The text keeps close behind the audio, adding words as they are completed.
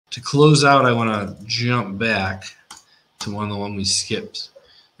To close out, I want to jump back to the one we skipped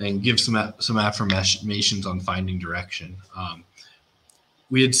and give some affirmations on finding direction.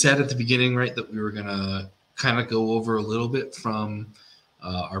 We had said at the beginning, right, that we were going to kind of go over a little bit from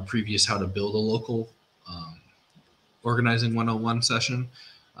our previous How to Build a Local Organizing 101 session.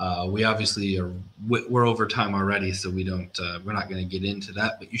 We obviously we're over time already, so we're not going to get into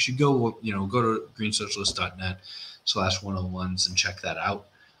that, but you should go to greensocialist.net/101s and check that out.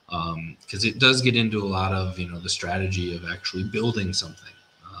 Because it does get into a lot of the strategy of actually building something,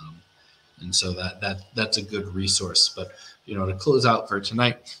 and so that's a good resource. But to close out for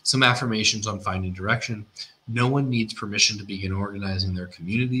tonight, some affirmations on finding direction. No one needs permission to begin organizing their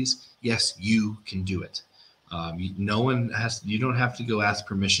communities. Yes, you can do it. You don't have to go ask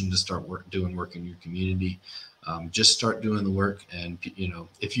permission to start doing work in your community. Just start doing the work, and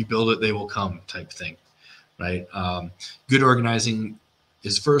if you build it, they will come, type thing, right? Good organizing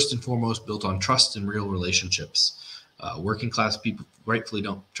is first and foremost built on trust and real relationships. Working class people rightfully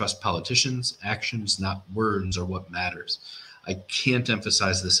don't trust politicians. Actions, not words, are what matters. I can't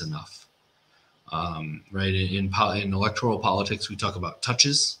emphasize this enough. Right? In electoral politics, we talk about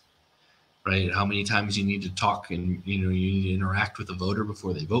touches, right? How many times you need to talk and you need to interact with a voter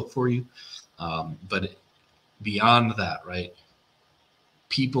before they vote for you. But beyond that, right?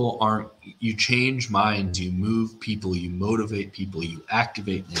 You change minds, you move people, you motivate people, you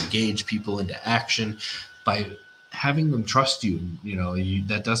activate and engage people into action by having them trust you.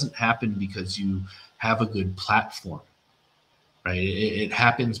 That doesn't happen because you have a good platform, right? It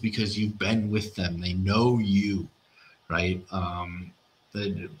happens because you've been with them. They know you, right?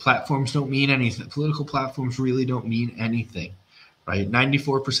 The platforms don't mean anything. Political platforms really don't mean anything. Right,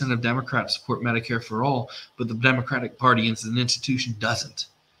 94% of Democrats support Medicare for all, but the Democratic Party as an institution doesn't.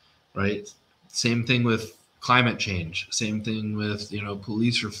 Right, same thing with climate change. Same thing with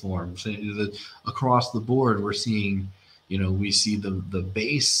police reform. Across the board, we're seeing we see the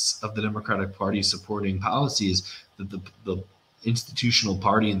base of the Democratic Party supporting policies that the institutional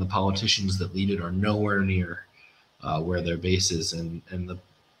party and the politicians that lead it are nowhere near where their base is, and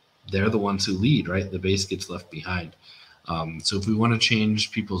they're the ones who lead. Right, the base gets left behind. So if we want to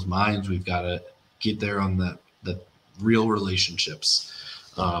change people's minds, we've got to get there on the real relationships.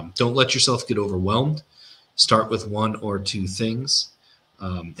 Don't let yourself get overwhelmed. Start with one or two things.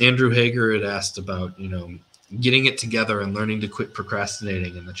 Andrew Hager had asked about, getting it together and learning to quit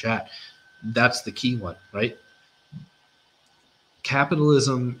procrastinating in the chat. That's the key one, right?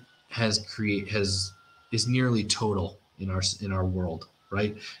 Capitalism is nearly total in our world.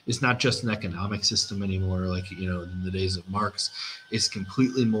 Right? It's not just an economic system anymore, like in the days of Marx. It's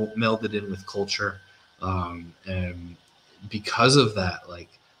completely melded in with culture, and because of that, like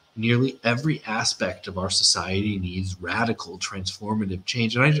nearly every aspect of our society needs radical, transformative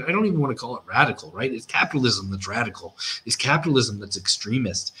change. And I don't even want to call it radical, right? It's capitalism that's radical. It's capitalism that's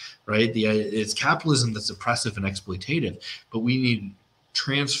extremist, right? It's capitalism that's oppressive and exploitative. But we need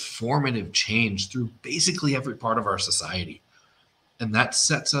transformative change through basically every part of our society. And that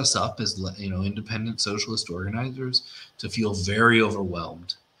sets us up as independent socialist organizers to feel very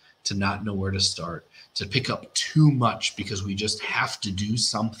overwhelmed, to not know where to start, to pick up too much because we just have to do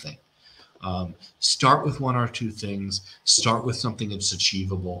something. Start with one or two things. Start with something that's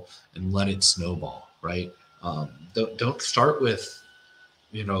achievable and let it snowball. Right? Don't start with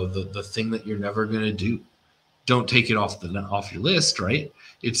the thing that you're never going to do. Don't take it off your list, right?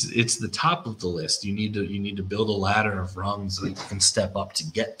 It's the top of the list. You need to build a ladder of rungs that you can step up to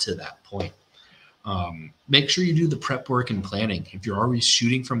get to that point. Make sure you do the prep work and planning. If you're already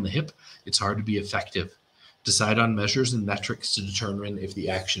shooting from the hip, it's hard to be effective. Decide on measures and metrics to determine if the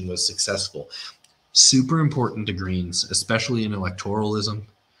action was successful. Super important to Greens, especially in electoralism,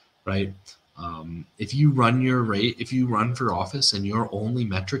 right? If you run for office and your only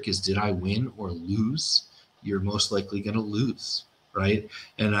metric is did I win or lose, you're most likely going to lose, right?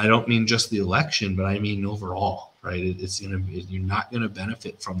 And I don't mean just the election, but I mean overall, right? You're not going to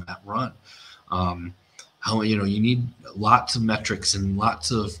benefit from that run. You need lots of metrics and lots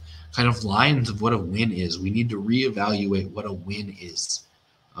of kind of lines of what a win is. We need to reevaluate what a win is,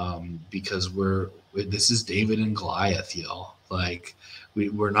 because this is David and Goliath, y'all. Like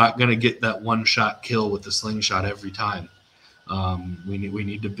we're not going to get that one shot kill with the slingshot every time. We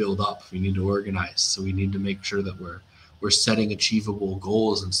need to build up. We need to organize. So we need to make sure that we're setting achievable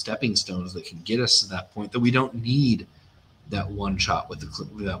goals and stepping stones that can get us to that point, that we don't need that one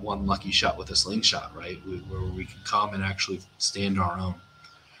lucky shot with a slingshot, right? Where we can come and actually stand our own.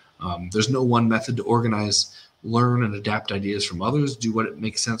 There's no one method to organize, learn, and adapt ideas from others. Do what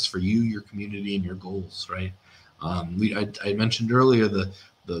makes sense for you, your community, and your goals, right? I mentioned earlier the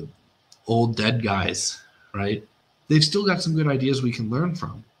the old dead guys, right? They've still got some good ideas we can learn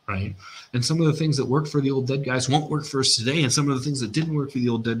from, right? And some of the things that worked for the old dead guys won't work for us today. And some of the things that didn't work for the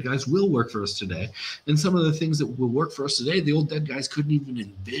old dead guys will work for us today. And some of the things that will work for us today, the old dead guys couldn't even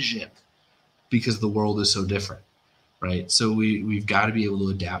envision because the world is so different, right? So we've got to be able to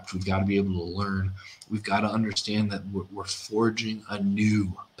adapt. We've got to be able to learn. We've got to understand that we're forging a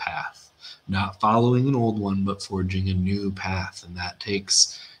new path, not following an old one, but forging a new path. And that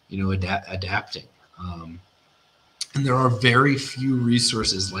takes, adapting. And there are very few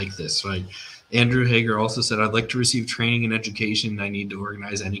resources like this, right? Andrew Hager also said, I'd like to receive training and education. I need to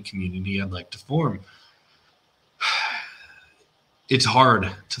organize any community I'd like to form. It's hard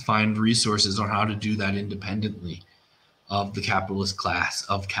to find resources on how to do that independently of the capitalist class,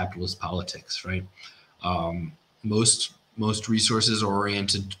 of capitalist politics, right? Most resources are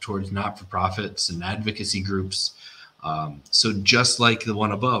oriented towards not-for-profits and advocacy groups. So just like the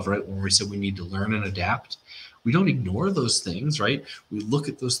one above, right, when we said we need to learn and adapt, we don't ignore those things, right? We look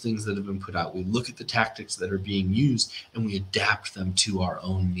at those things that have been put out. We look at the tactics that are being used, and we adapt them to our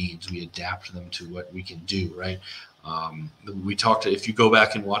own needs. We adapt them to what we can do, right? We talked, if you go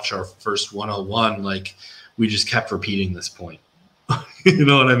back and watch our first 101, like we just kept repeating this point. You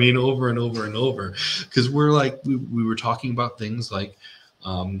know what I mean? Over and over and over. Because we're like, we were talking about things like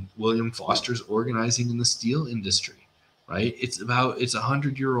William Foster's organizing in the steel industry, right? It's a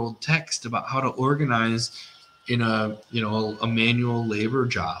 100-year-old text about how to organize in a manual labor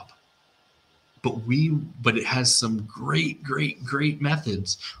job. But it has some great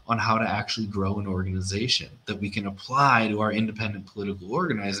methods on how to actually grow an organization that we can apply to our independent political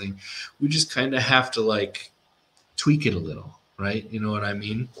organizing. We just kind of have to like tweak it a little, right? You know what I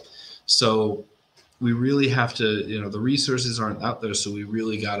mean? So we really have to, the resources aren't out there. So we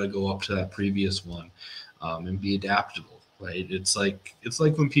really got to go up to that previous one and be adaptable, right? It's like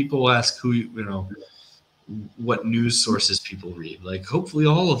when people ask what news sources people read, like hopefully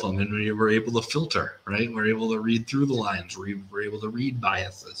all of them, and we're able to filter, right? We're able to read through the lines. We're able to read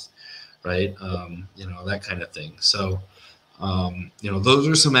biases, right? That kind of thing. So, those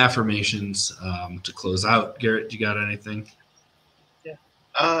are some affirmations to close out. Garrett, do you got anything? Yeah.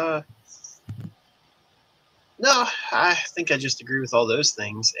 No, I think I just agree with all those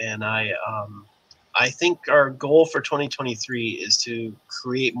things, and I think our goal for 2023 is to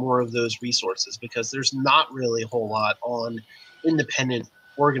create more of those resources because there's not really a whole lot on independent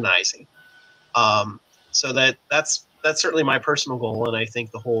organizing. So that's certainly my personal goal, and I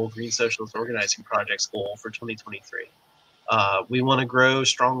think the whole Green Socialist Organizing Project's goal for 2023. We want to grow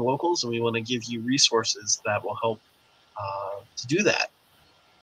strong locals, and we want to give you resources that will help to do that.